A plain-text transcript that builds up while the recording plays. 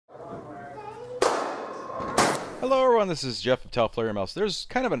Hello everyone, this is Jeff of TAOFLEDERMAUS. There's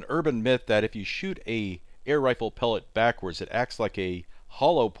kind of an urban myth that if you shoot a air rifle pellet backwards, it acts like a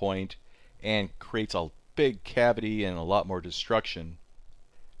hollow point and creates a big cavity and a lot more destruction.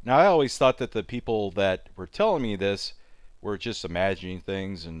 Now I always thought that the people that were telling me this were just imagining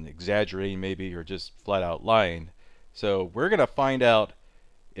things and exaggerating maybe, or just flat out lying. So we're going to find out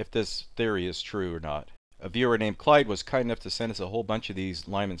if this theory is true or not. A viewer named Clyde was kind enough to send us a whole bunch of these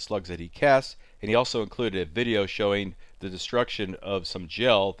Lyman slugs that he cast, and he also included a video showing the destruction of some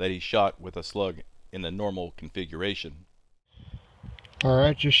gel that he shot with a slug in the normal configuration.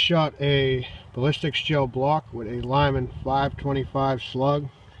 Alright, just shot a ballistics gel block with a Lyman 525 slug.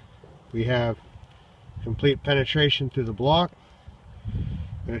 We have complete penetration through the block.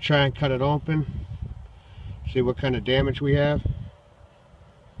 I'm going to try and cut it open, see what kind of damage we have.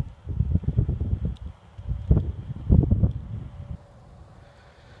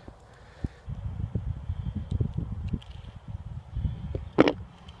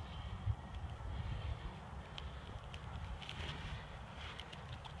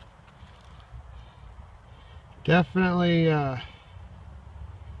 Definitely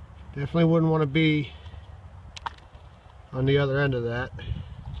wouldn't want to be on the other end of that.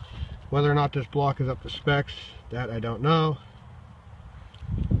 Whether or not this block is up to specs, that I don't know.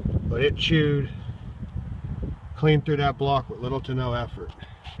 But it chewed clean through that block with little to no effort.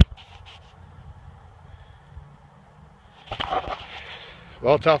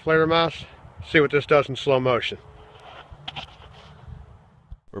 Well, TAOFLEDERMAUS, see what this does in slow motion.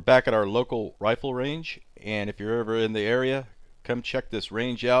 We're back at our local rifle range, and if you're ever in the area, come check this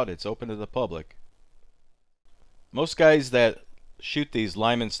range out. It's open to the public. Most guys that shoot these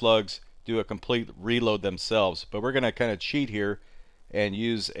Lyman slugs do a complete reload themselves, but we're going to kind of cheat here and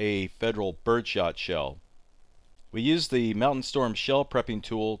use a federal birdshot shell. We use the Mountain Storm shell prepping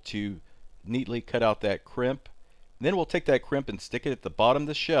tool to neatly cut out that crimp. Then we'll take that crimp and stick it at the bottom of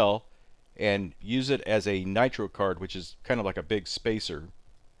the shell and use it as a nitro card, which is kind of like a big spacer.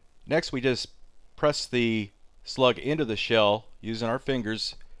 Next, we just press the slug into the shell using our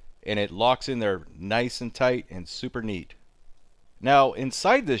fingers, and it locks in there nice and tight and super neat. Now,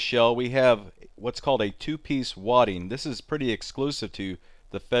 inside this shell, we have what's called a two-piece wadding. This is pretty exclusive to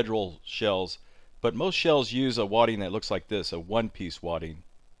the federal shells, but most shells use a wadding that looks like this, a one-piece wadding.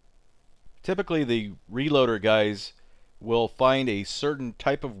 Typically, the reloader guys will find a certain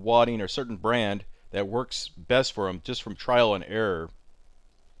type of wadding or certain brand that works best for them, just from trial and error.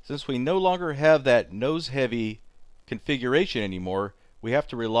 Since we no longer have that nose-heavy configuration anymore, we have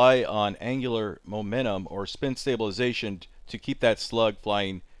to rely on angular momentum or spin stabilization to keep that slug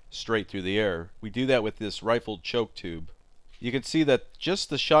flying straight through the air. We do that with this rifled choke tube. You can see that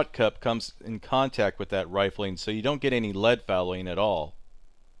just the shot cup comes in contact with that rifling, so you don't get any lead fouling at all.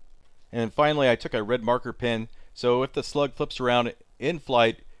 And finally, I took a red marker pen, so if the slug flips around in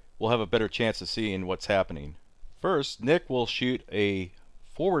flight, we'll have a better chance of seeing what's happening. First, Nick will shoot a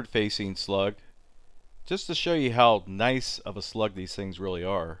forward-facing slug just to show you how nice of a slug these things really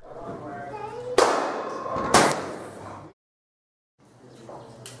are.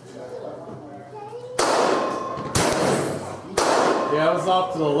 Yeah, it was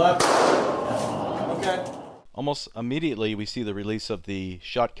off to the left. Okay. Almost immediately we see the release of the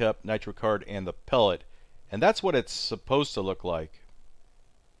shot cup, nitro card, and the pellet, and that's what it's supposed to look like.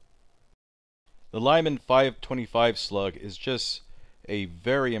 The Lyman 525 slug is just a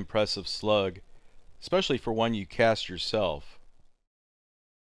very impressive slug, especially for one you cast yourself.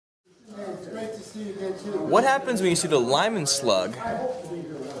 What happens when you shoot a Lyman slug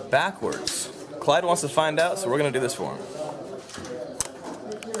backwards? Clyde wants to find out, so we're going to do this for him.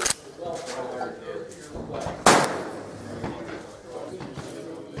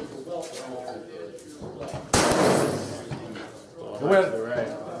 It went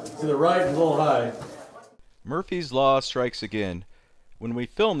to the right and a little high. Murphy's Law strikes again. When we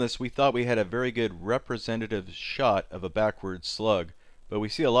filmed this, we thought we had a very good representative shot of a backwards slug, but we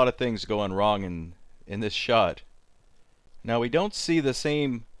see a lot of things going wrong in this shot. Now, we don't see the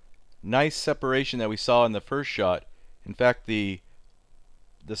same nice separation that we saw in the first shot. In fact, the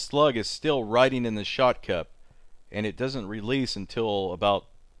slug is still riding in the shot cup, and it doesn't release until about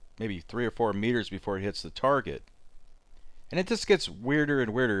maybe 3 or 4 meters before it hits the target. And it just gets weirder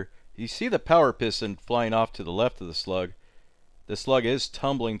and weirder. You see the power piston flying off to the left of the slug. The slug is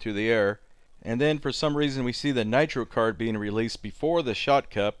tumbling through the air, and then for some reason we see the nitro card being released before the shot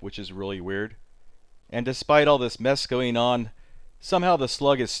cup, which is really weird. And despite all this mess going on, somehow the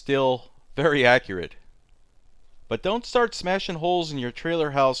slug is still very accurate. But don't start smashing holes in your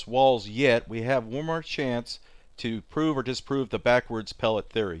trailer house walls yet. We have one more chance to prove or disprove the backwards pellet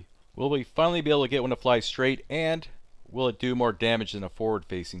theory. Will we finally be able to get one to fly straight, and will it do more damage than a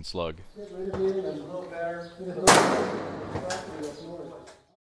forward-facing slug?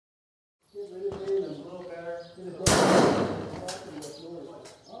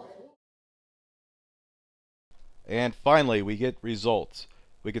 And finally, we get results.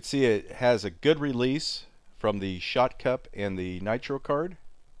 We can see it has a good release from the shot cup and the nitro card.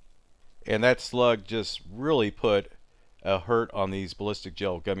 And that slug just really put a hurt on these ballistic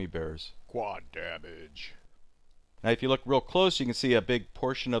gel gummy bears. Quad damage. Now if you look real close, you can see a big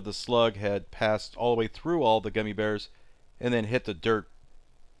portion of the slug had passed all the way through all the gummy bears and then hit the dirt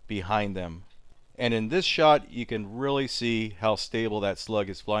behind them. And in this shot, you can really see how stable that slug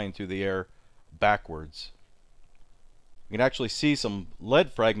is flying through the air backwards. You can actually see some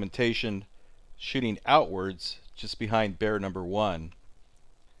lead fragmentation shooting outwards just behind bear number 1.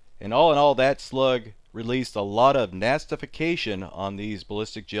 And all in all, that slug released a lot of nastification on these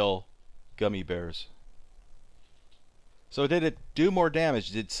ballistic gel gummy bears. So did it do more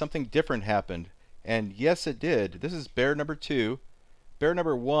damage? Did something different happen? And yes, it did. This is bear number 2. Bear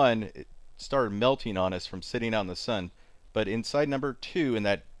number 1, it started melting on us from sitting out in the sun. But inside number 2, in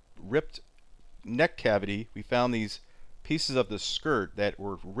that ripped neck cavity, we found these pieces of the skirt that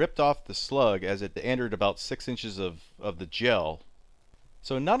were ripped off the slug as it entered about 6 inches of the gel.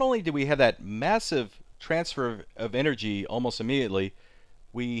 So not only did we have that massive transfer of energy almost immediately,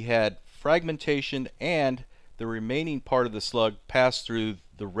 we had fragmentation and the remaining part of the slug passed through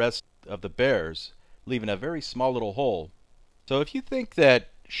the rest of the bears, leaving a very small little hole. So if you think that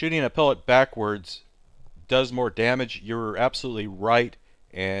shooting a pellet backwards does more damage, you're absolutely right,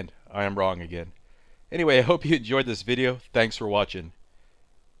 and I am wrong again. Anyway, I hope you enjoyed this video. Thanks for watching.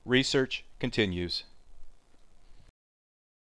 Research continues.